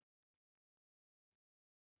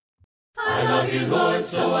I love you, Lord,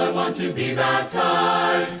 so I want to be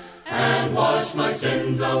baptized and wash my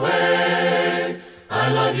sins away.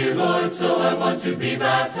 I love you, Lord, so I want to be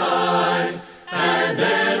baptized, and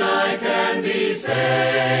then I can be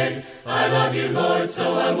saved. I love you, Lord,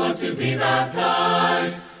 so I want to be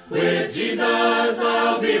baptized. With Jesus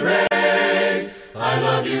I'll be raised. I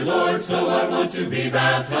love you, Lord, so I want to be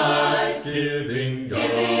baptized. Giving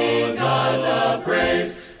God the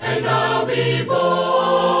praise, and I'll be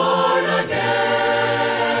born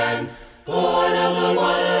again. Born of the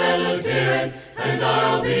water and the Spirit, and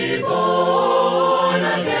I'll be born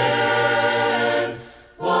again.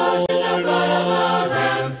 Washed in the blood of the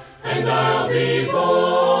Lamb, and I'll be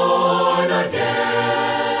born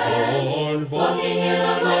again. Walking in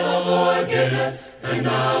a life of forgiveness, and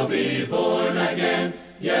I'll be born again.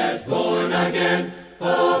 Yes, born again,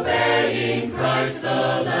 obeying Christ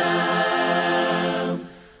the Lamb.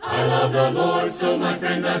 I love the Lord, so my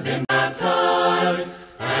friends, I've been baptized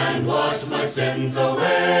and washed my sins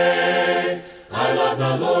away. I love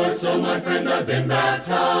the Lord, so my friend, I've been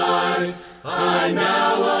baptized. I'm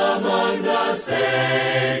now among the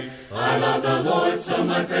saved. I love the Lord, so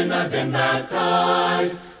my friend, I've been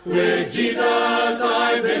baptized. With Jesus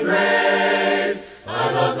I've been raised.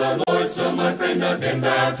 I love the Lord, so my friend, I've been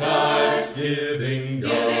baptized. Giving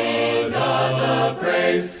God the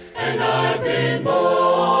praise, and I've been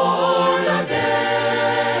born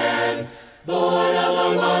again. Born of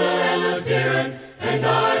the water and the Spirit, and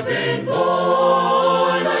I've been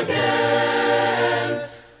born again.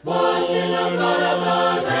 Washed in the blood of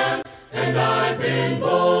the Lamb, and I've been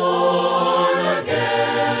born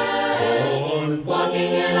again.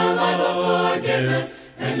 Walking in a life of forgiveness,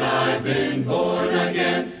 and I've been born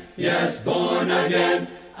again. Yes, born again,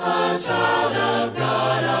 a child of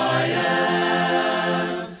God I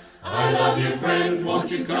am. I love you, friends,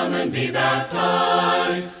 won't you come and be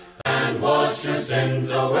baptized and wash your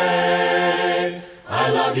sins away? I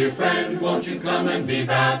love you, friend, won't you come and be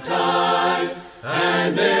baptized,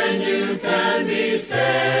 and then you can be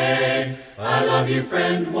saved. I love you,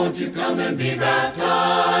 friend, won't you come and be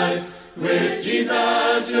baptized? With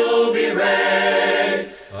Jesus you'll be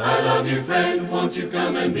raised. I love you, friend, won't you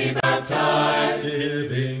come and be baptized?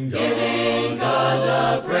 Giving God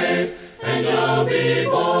the praise, and you'll be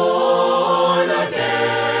born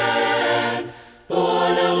again.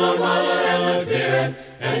 Born of the water and the Spirit,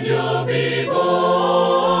 and you'll be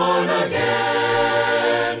born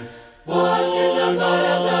again. Washed in the blood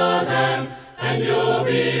of the Lamb, and you'll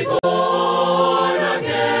be born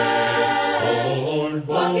again.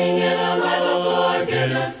 Walking in a life of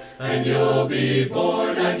forgiveness, and you'll be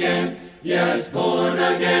born again. Yes, born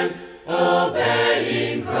again,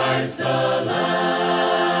 obeying Christ the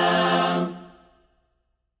Lamb.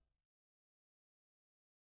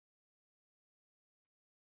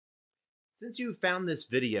 Since you found this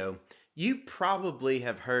video, you probably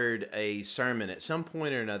have heard a sermon at some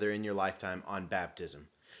point or another in your lifetime on baptism.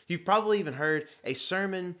 You've probably even heard a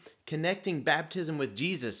sermon connecting baptism with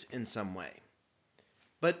Jesus in some way.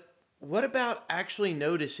 But what about actually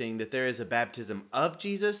noticing that there is a baptism of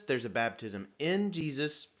Jesus, there's a baptism in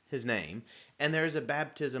Jesus, his name, and there is a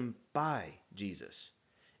baptism by Jesus?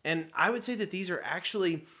 And I would say that these are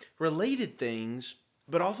actually related things,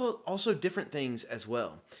 but also different things as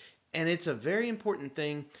well. And it's a very important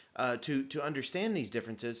thing to understand these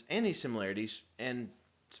differences and these similarities, and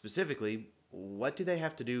specifically, what do they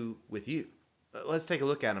have to do with you? Let's take a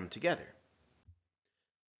look at them together.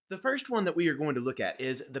 The first one that we are going to look at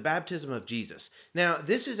is the baptism of Jesus. Now,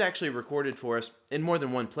 this is actually recorded for us in more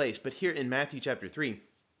than one place, but here in Matthew chapter 3,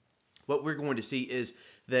 what we're going to see is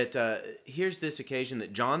that here's this occasion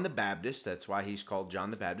that John the Baptist, that's why he's called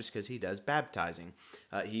John the Baptist, because he does baptizing.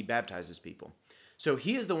 He baptizes people. So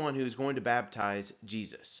he is the one who's going to baptize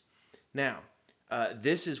Jesus. Now,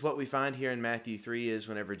 this is what we find here in Matthew 3 is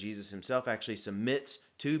whenever Jesus himself actually submits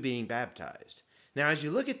to being baptized. Now, as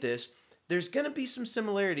you look at this, there's going to be some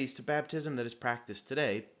similarities to baptism that is practiced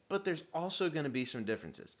today, but there's also going to be some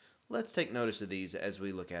differences. Let's take notice of these as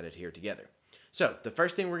we look at it here together. So, the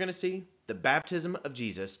first thing we're going to see, the baptism of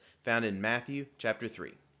Jesus, found in Matthew chapter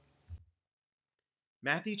 3.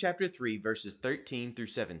 Matthew chapter 3, verses 13 through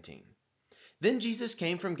 17. Then Jesus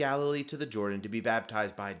came from Galilee to the Jordan to be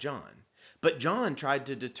baptized by John. But John tried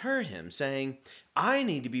to deter him, saying, I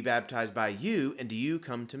need to be baptized by you, and do you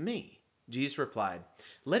come to me? Jesus replied,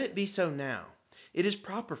 Let it be so now. It is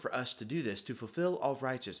proper for us to do this to fulfill all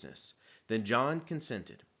righteousness. Then John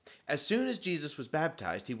consented. As soon as Jesus was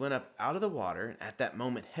baptized, he went up out of the water, and at that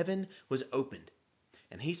moment heaven was opened,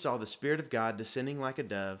 and he saw the Spirit of God descending like a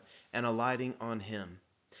dove and alighting on him.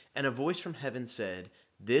 And a voice from heaven said,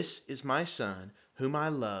 This is my Son, whom I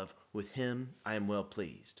love. With him I am well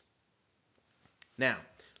pleased. Now,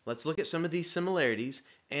 let's look at some of these similarities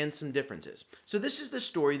and some differences. So this is the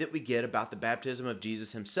story that we get about the baptism of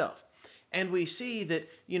Jesus himself. And we see that,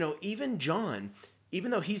 even John,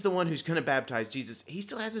 even though he's the one who's going to baptize Jesus, he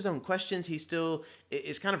still has his own questions. He still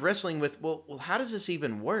is kind of wrestling with, well, how does this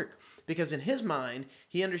even work? Because in his mind,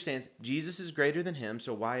 he understands Jesus is greater than him,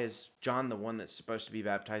 so why is John the one that's supposed to be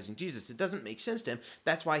baptizing Jesus? It doesn't make sense to him.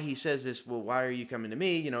 That's why he says this, well, why are you coming to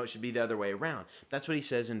me? It should be the other way around. That's what he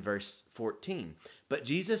says in verse 14. But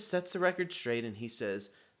Jesus sets the record straight and he says,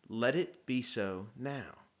 let it be so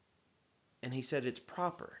now. And he said it's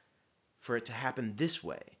proper for it to happen this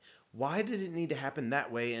way. Why did it need to happen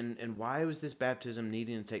that way, and why was this baptism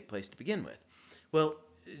needing to take place to begin with? Well,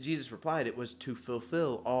 Jesus replied, it was to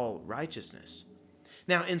fulfill all righteousness.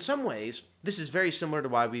 Now, in some ways, this is very similar to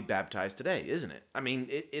why we baptize today, isn't it? I mean,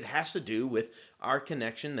 it has to do with our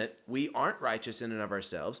connection that we aren't righteous in and of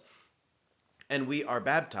ourselves, and we are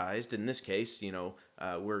baptized. In this case,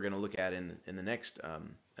 we're going to look at in the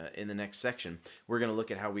next section, we're going to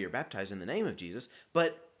look at how we are baptized in the name of Jesus.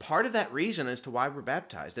 But part of that reason as to why we're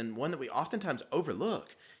baptized, and one that we oftentimes overlook,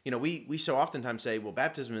 we so oftentimes say, well,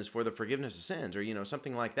 baptism is for the forgiveness of sins, or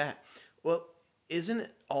something like that. Well, isn't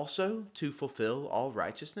it also to fulfill all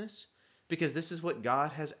righteousness? Because this is what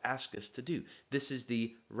God has asked us to do. This is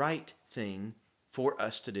the right thing for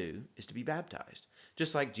us to do, is to be baptized,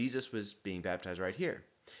 just like Jesus was being baptized right here.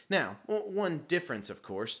 Now, one difference, of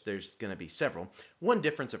course, there's going to be several. One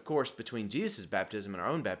difference, of course, between Jesus' baptism and our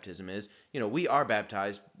own baptism is, we are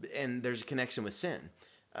baptized and there's a connection with sin.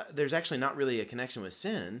 There's actually not really a connection with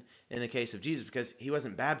sin in the case of Jesus, because he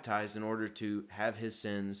wasn't baptized in order to have his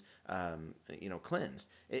sins, cleansed.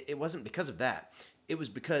 It wasn't because of that. It was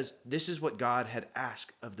because this is what God had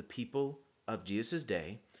asked of the people of Jesus'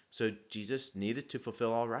 day, so Jesus needed to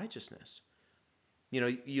fulfill all righteousness.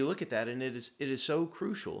 You look at that and it is so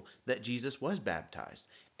crucial that Jesus was baptized.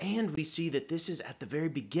 And we see that this is at the very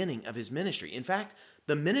beginning of his ministry. In fact,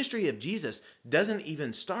 the ministry of Jesus doesn't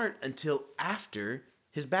even start until after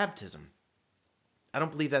his baptism. I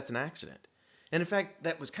don't believe that's an accident. And in fact,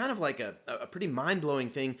 that was kind of like a pretty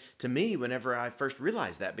mind-blowing thing to me whenever I first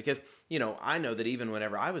realized that. Because, I know that even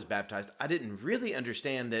whenever I was baptized, I didn't really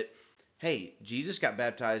understand that, hey, Jesus got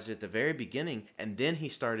baptized at the very beginning and then he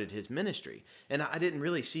started his ministry. And I didn't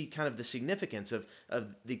really see kind of the significance of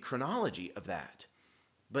the chronology of that.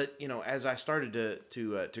 But, as I started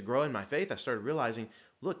to grow in my faith, I started realizing,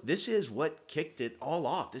 look, this is what kicked it all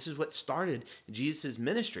off. This is what started Jesus'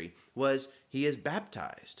 ministry, was he is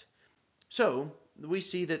baptized. So we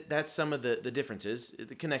see that that's some of the differences,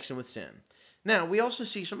 the connection with sin. Now, we also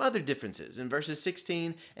see some other differences. In verses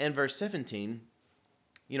 16 and verse 17,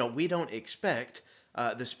 we don't expect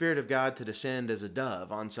the Spirit of God to descend as a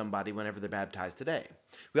dove on somebody whenever they're baptized today.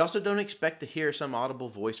 We also don't expect to hear some audible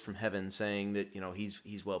voice from heaven saying that,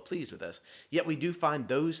 he's well pleased with us. Yet we do find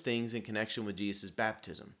those things in connection with Jesus'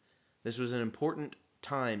 baptism. This was an important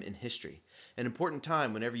time in history, an important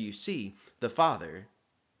time whenever you see the Father,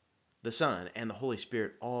 the Son, and the Holy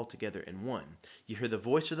Spirit all together in one. You hear the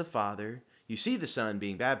voice of the Father, you see the Son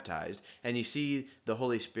being baptized, and you see the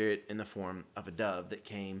Holy Spirit in the form of a dove that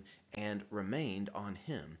came and remained on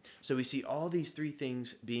him. So we see all these three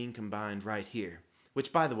things being combined right here,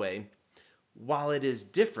 which, by the way, while it is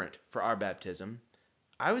different for our baptism,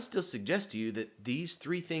 I would still suggest to you that these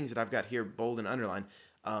three things that I've got here bold and underlined,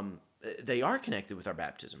 they are connected with our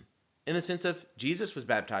baptism, in the sense of Jesus was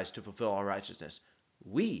baptized to fulfill all righteousness.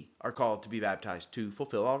 We are called to be baptized to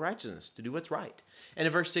fulfill all righteousness, to do what's right. And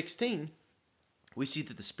in verse 16, we see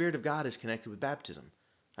that the Spirit of God is connected with baptism.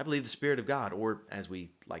 I believe the Spirit of God, or as we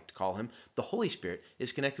like to call him, the Holy Spirit,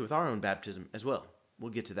 is connected with our own baptism as well.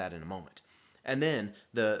 We'll get to that in a moment. And then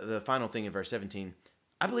the final thing in verse 17,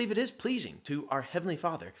 I believe it is pleasing to our Heavenly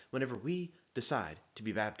Father whenever we decide to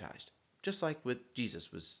be baptized. Just like with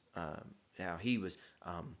Jesus was, how he was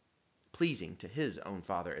pleasing to his own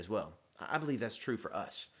Father as well. I believe that's true for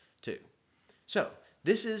us too. So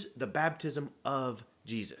this is the baptism of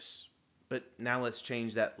Jesus. But now let's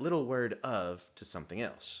change that little word "of" to something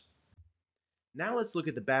else. Now let's look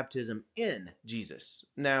at the baptism in Jesus.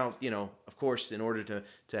 Now, of course, in order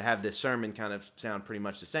to have this sermon kind of sound pretty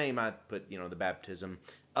much the same, I put, the baptism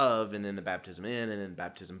of, and then the baptism in, and then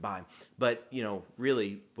baptism by. But,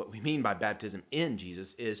 really what we mean by baptism in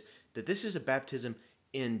Jesus is that this is a baptism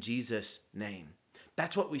in Jesus' name.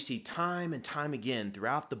 That's what we see time and time again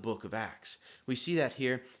throughout the book of Acts. We see that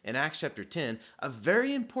here in Acts chapter 10, a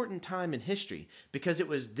very important time in history, because it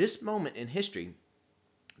was this moment in history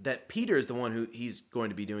that Peter is the one who he's going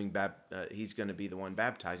to be the one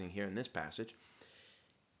baptizing here in this passage.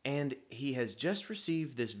 And he has just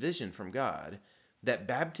received this vision from God that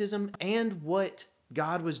baptism and what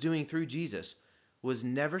God was doing through Jesus was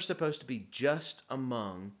never supposed to be just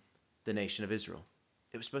among the nation of Israel.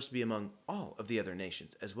 It was supposed to be among all of the other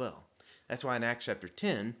nations as well. That's why in Acts chapter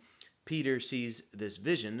 10, Peter sees this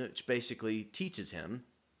vision, which basically teaches him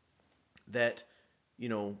that,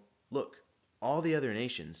 look, all the other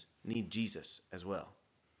nations need Jesus as well.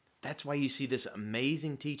 That's why you see this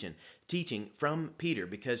amazing teaching from Peter,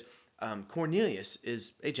 because Cornelius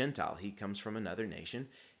is a Gentile. He comes from another nation,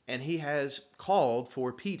 and he has called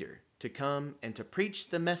for Peter to come and to preach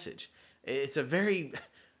the message. It's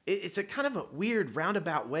a kind of a weird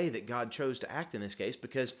roundabout way that God chose to act in this case,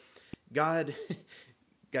 because God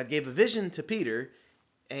God gave a vision to Peter,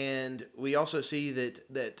 and we also see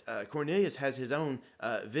that Cornelius has his own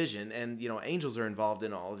vision, and angels are involved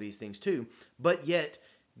in all of these things too. But yet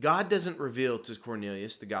God doesn't reveal to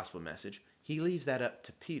Cornelius the gospel message. He leaves that up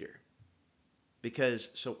to Peter. Because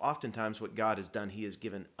so oftentimes what God has done, he has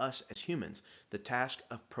given us as humans the task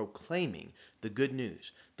of proclaiming the good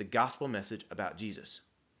news, the gospel message about Jesus.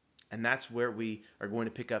 And that's where we are going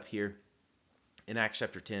to pick up here in Acts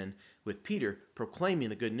chapter 10 with Peter proclaiming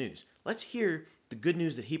the good news. Let's hear the good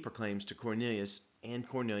news that he proclaims to Cornelius and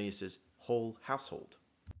Cornelius's whole household.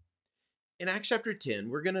 In Acts chapter 10,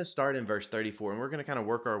 we're going to start in verse 34, and we're going to kind of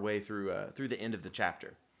work our way through the end of the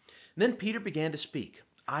chapter. Then Peter began to speak.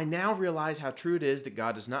 I now realize how true it is that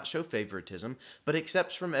God does not show favoritism, but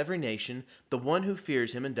accepts from every nation the one who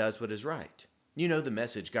fears him and does what is right. You know the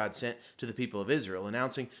message God sent to the people of Israel,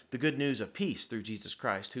 announcing the good news of peace through Jesus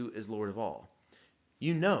Christ, who is Lord of all.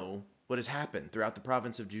 You know what has happened throughout the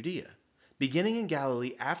province of Judea, beginning in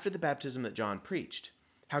Galilee after the baptism that John preached,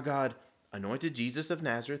 how God anointed Jesus of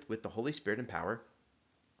Nazareth with the Holy Spirit and power,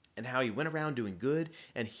 and how he went around doing good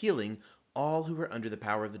and healing all who were under the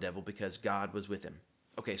power of the devil because God was with him.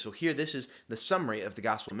 Okay, so here this is the summary of the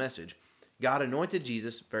gospel message. God anointed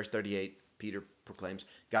Jesus, verse 38, Peter proclaims,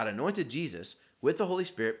 God anointed Jesus with the Holy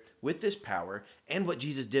Spirit, with this power, and what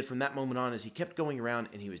Jesus did from that moment on is he kept going around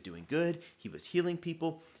and he was doing good, he was healing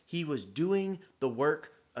people, he was doing the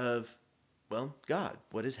work of, God,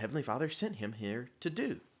 what his Heavenly Father sent him here to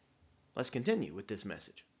do. Let's continue with this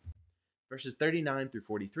message. Verses 39 through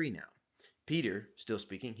 43 now. Peter, still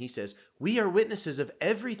speaking, he says, we are witnesses of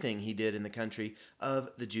everything he did in the country of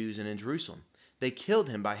the Jews and in Jerusalem. They killed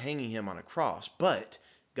him by hanging him on a cross, but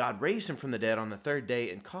God raised him from the dead on the third day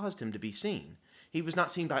and caused him to be seen. He was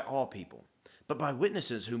not seen by all people, but by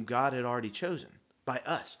witnesses whom God had already chosen, by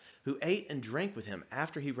us, who ate and drank with him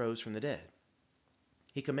after he rose from the dead.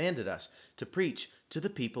 He commanded us to preach to the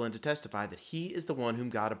people and to testify that he is the one whom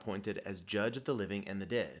God appointed as judge of the living and the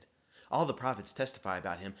dead. All the prophets testify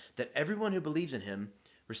about him, that everyone who believes in him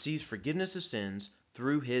receives forgiveness of sins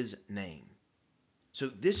through his name.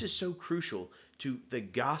 So this is so crucial to the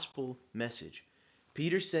gospel message.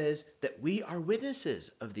 Peter says that we are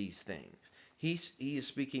witnesses of these things. He is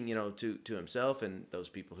speaking, to himself and those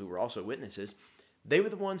people who were also witnesses. They were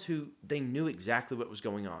the ones who they knew exactly what was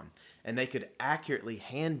going on, and they could accurately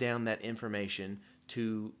hand down that information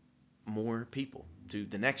to more people, to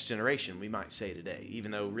the next generation, we might say today,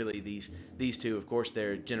 even though really these two, of course,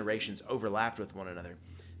 their generations overlapped with one another.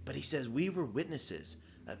 But he says we were witnesses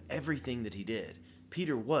of everything that he did.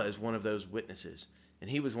 Peter was one of those witnesses, and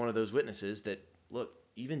he was one of those witnesses that, look,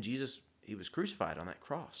 even Jesus, he was crucified on that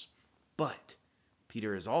cross. But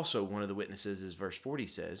Peter is also one of the witnesses, as verse 40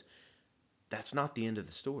 says, that's not the end of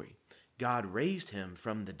the story. God raised him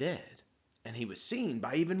from the dead. And he was seen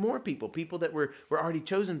by even more people that were already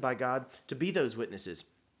chosen by God to be those witnesses.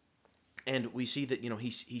 And we see that,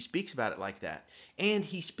 he speaks about it like that. And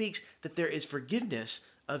he speaks that there is forgiveness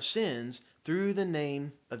of sins through the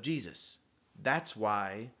name of Jesus. That's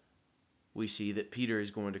why we see that Peter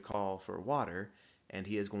is going to call for water, and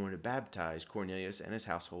he is going to baptize Cornelius and his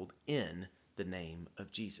household in the name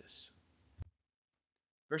of Jesus.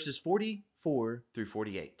 Verses 44 through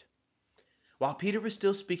 48. While Peter was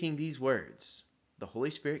still speaking these words, the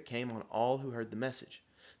Holy Spirit came on all who heard the message.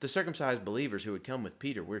 The circumcised believers who had come with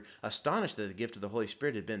Peter were astonished that the gift of the Holy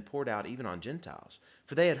Spirit had been poured out even on Gentiles,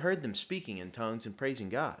 for they had heard them speaking in tongues and praising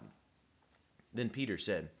God. Then Peter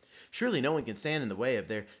said, surely no one can stand in the way of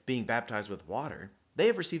their being baptized with water. They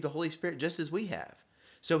have received the Holy Spirit just as we have.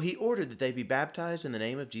 So he ordered that they be baptized in the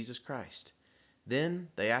name of Jesus Christ. Then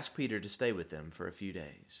they asked Peter to stay with them for a few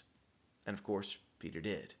days. And of course, Peter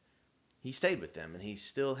did. He stayed with them, and he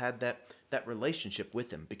still had that relationship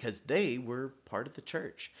with them because they were part of the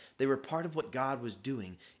church. They were part of what God was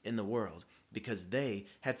doing in the world because they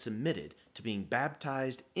had submitted to being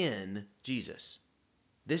baptized in Jesus.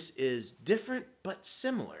 This is different but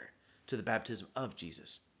similar to the baptism of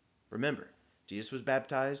Jesus. Remember, Jesus was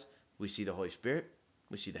baptized. We see the Holy Spirit.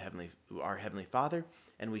 We see our Heavenly Father,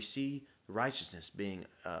 and we see righteousness being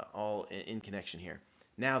all in connection here.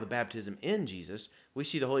 Now, the baptism in Jesus, we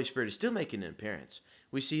see the Holy Spirit is still making an appearance.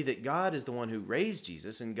 We see that God is the one who raised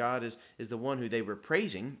Jesus, and God is the one who they were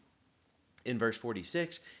praising in verse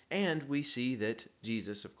 46. And we see that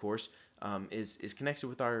Jesus, of course, is connected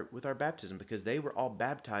with our baptism, because they were all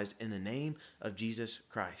baptized in the name of Jesus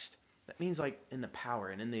Christ. That means, like, in the power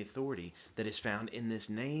and in the authority that is found in this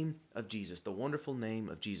name of Jesus, the wonderful name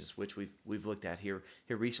of Jesus, which we've looked at here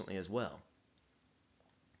recently as well.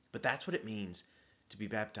 But that's what it means to be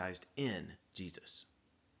baptized in Jesus.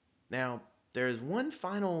 Now, there is one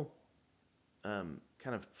final kind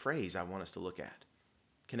of phrase I want us to look at,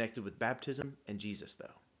 connected with baptism and Jesus, though.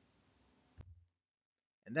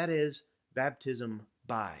 And that is baptism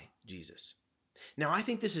by Jesus. Now, I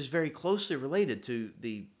think this is very closely related to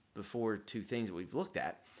the before two things that we've looked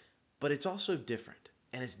at, but it's also different.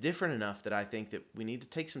 And it's different enough that I think that we need to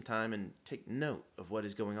take some time and take note of what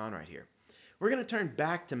is going on right here. We're going to turn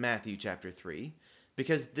back to Matthew chapter 3,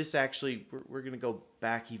 because this actually, we're going to go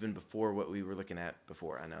back even before what we were looking at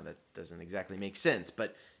before. I know that doesn't exactly make sense,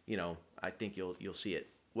 but I think you'll see it.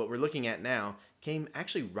 What we're looking at now came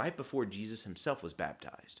actually right before Jesus himself was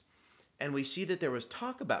baptized. And we see that there was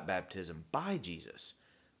talk about baptism by Jesus.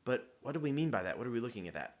 But what do we mean by that? What are we looking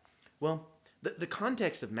at that? Well, the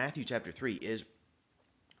context of Matthew chapter 3 is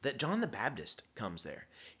that John the Baptist comes there,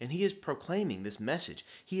 and he is proclaiming this message.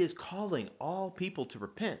 He is calling all people to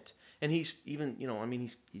repent. And he's even,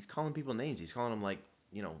 he's calling people names. He's calling them, like,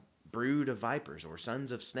 brood of vipers or sons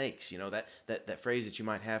of snakes, that phrase that you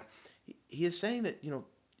might have. He is saying that,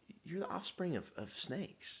 you're the offspring of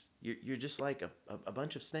snakes. You're just like a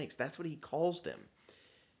bunch of snakes. That's what he calls them.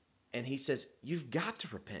 And he says, you've got to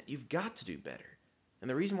repent. You've got to do better. And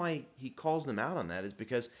the reason why he calls them out on that is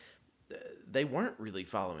because they weren't really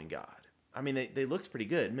following God. I mean, they looked pretty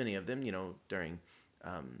good, many of them, during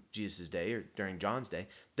Jesus' day or during John's day.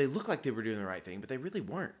 They looked like they were doing the right thing, but they really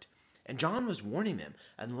weren't. And John was warning them,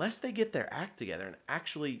 unless they get their act together and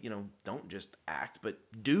actually, don't just act, but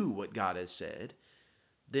do what God has said,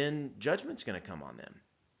 then judgment's going to come on them.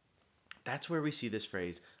 That's where we see this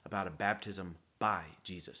phrase about a baptism by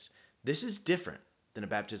Jesus. This is different than a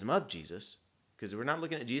baptism of Jesus, because we're not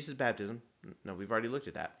looking at Jesus' baptism. No, we've already looked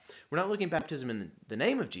at that. We're not looking at baptism in the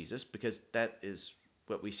name of Jesus, because that is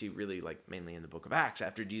what we see really, like, mainly in the book of Acts,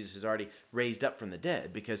 after Jesus is already raised up from the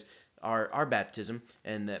dead, because our baptism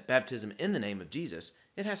and that baptism in the name of Jesus,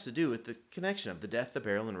 it has to do with the connection of the death, the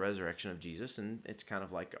burial, and resurrection of Jesus, and it's kind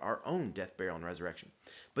of like our own death, burial, and resurrection.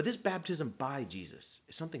 But this baptism by Jesus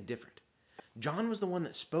is something different. John was the one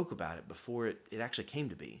that spoke about it before it actually came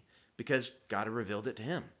to be, because God had revealed it to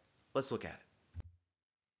him. Let's look at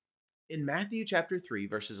it. In Matthew chapter 3,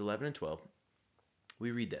 verses 11 and 12,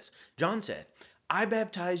 we read this. John said, I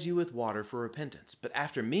baptize you with water for repentance, but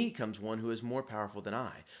after me comes one who is more powerful than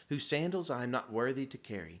I, whose sandals I am not worthy to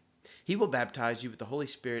carry. He will baptize you with the Holy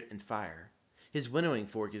Spirit and fire. His winnowing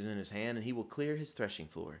fork is in his hand, and he will clear his threshing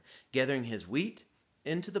floor, gathering his wheat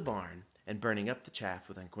into the barn and burning up the chaff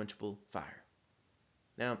with unquenchable fire.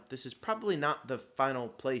 Now, this is probably not the final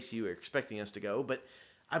place you are expecting us to go, but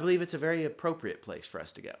I believe it's a very appropriate place for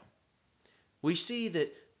us to go. We see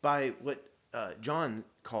that by what John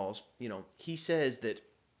calls, he says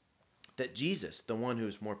that Jesus, the one who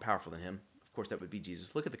is more powerful than him, of course that would be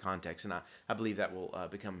Jesus. Look at the context, and I believe that will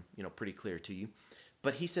become pretty clear to you.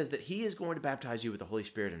 But he says that he is going to baptize you with the Holy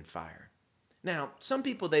Spirit and fire. Now, some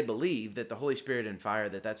people, they believe that the Holy Spirit and fire,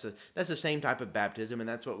 that's the same type of baptism, and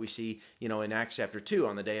that's what we see, in Acts chapter 2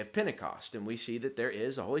 on the day of Pentecost. And we see that there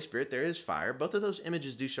is a Holy Spirit, there is fire. Both of those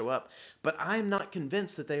images do show up, but I'm not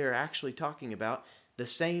convinced that they are actually talking about the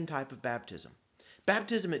same type of baptism.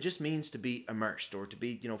 Baptism, it just means to be immersed or to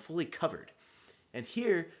be, fully covered. And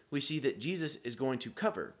here we see that Jesus is going to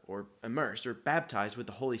cover or immerse or baptize with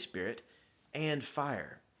the Holy Spirit and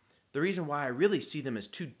fire. The reason why I really see them as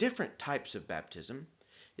two different types of baptism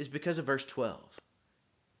is because of verse 12.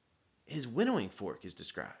 His winnowing fork is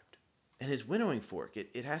described. And his winnowing fork,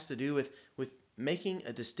 it has to do with making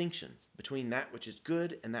a distinction between that which is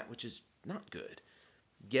good and that which is not good.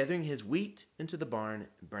 Gathering his wheat into the barn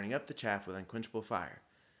and burning up the chaff with unquenchable fire.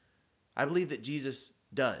 I believe that Jesus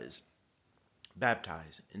does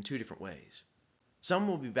baptize in two different ways. Some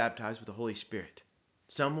will be baptized with the Holy Spirit.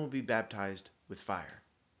 Some will be baptized with fire.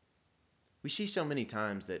 We see so many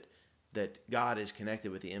times that God is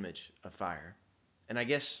connected with the image of fire. And I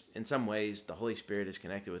guess in some ways the Holy Spirit is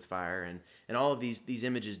connected with fire, and all of these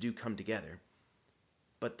images do come together.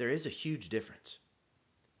 But there is a huge difference.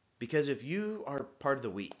 Because if you are part of the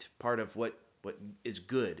wheat, part of what what is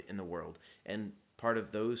good in the world, and part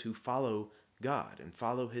of those who follow God and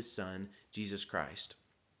follow his Son, Jesus Christ,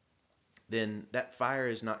 then that fire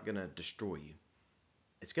is not going to destroy you.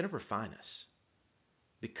 It's going to refine us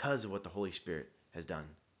because of what the Holy Spirit has done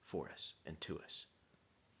for us and to us.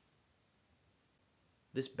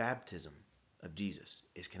 This baptism of Jesus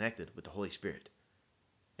is connected with the Holy Spirit,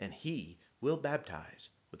 and he will baptize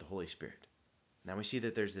with the Holy Spirit. Now we see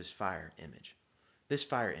that there's this fire image. This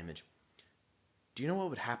fire image, do you know what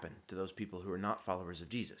would happen to those people who are not followers of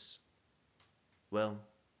Jesus? Well,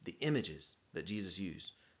 the images that Jesus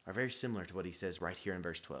used are very similar to what he says right here in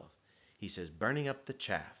verse 12. He says, burning up the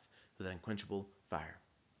chaff with unquenchable fire.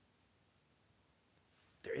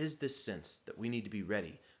 There is this sense that we need to be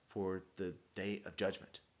ready for the day of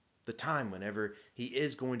judgment, the time whenever he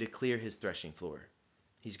is going to clear his threshing floor.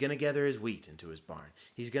 He's going to gather his wheat into his barn.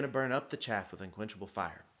 He's going to burn up the chaff with unquenchable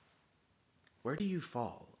fire. Where do you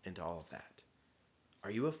fall into all of that?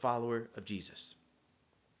 Are you a follower of Jesus?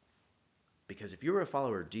 Because if you're a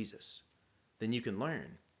follower of Jesus, then you can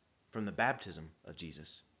learn from the baptism of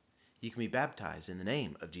Jesus. You can be baptized in the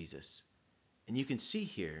name of Jesus. And you can see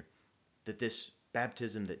here that this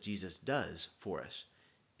baptism that Jesus does for us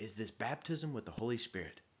is this baptism with the Holy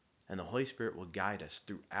Spirit. And the Holy Spirit will guide us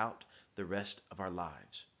throughout the rest of our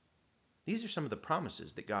lives. These are some of the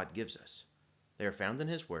promises that God gives us. They are found in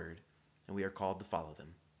his word, and we are called to follow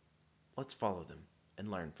them. Let's follow them and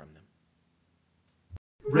learn from them.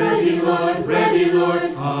 Ready, Lord,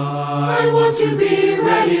 I want to be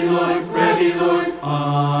ready, Lord,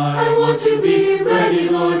 I want to be ready,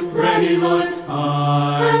 Lord,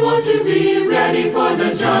 I want to be ready for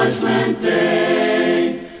the judgment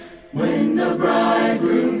day. When the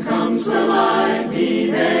bridegroom comes, will I be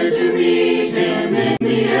there to meet him in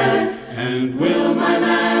the air? And will my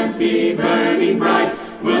lamp be burning bright?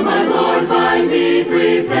 Will my Lord find me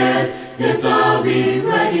prepared? Yes, I'll be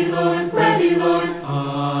ready, Lord,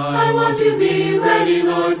 I want to be ready,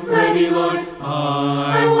 Lord,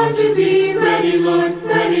 I want to be ready, Lord,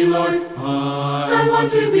 I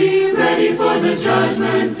want to be ready for the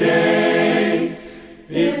judgment day.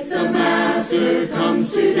 If the Master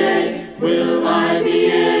comes today, will I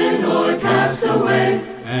be in or cast away?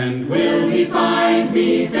 And will he find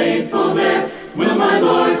me faithful there? Will my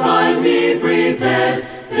Lord find me prepared?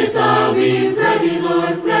 Yes, I'll be ready,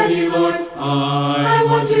 Lord, I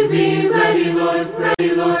want to be ready, Lord,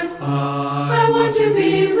 I want to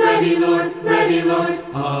be ready, Lord,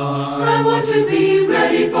 I want to be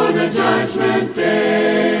ready for the judgment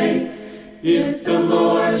day. If the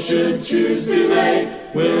Lord should choose delay,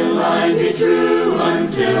 will I be true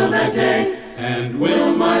until that day? And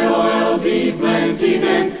will my oil be plenty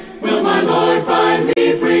then? Will my Lord find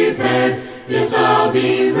me prepared? Yes, I'll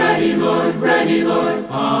be ready, Lord,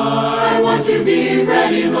 I want to be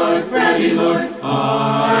ready, Lord,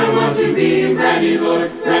 I want to be ready,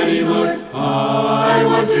 Lord, I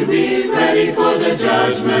want to be ready for the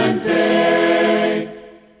judgment day.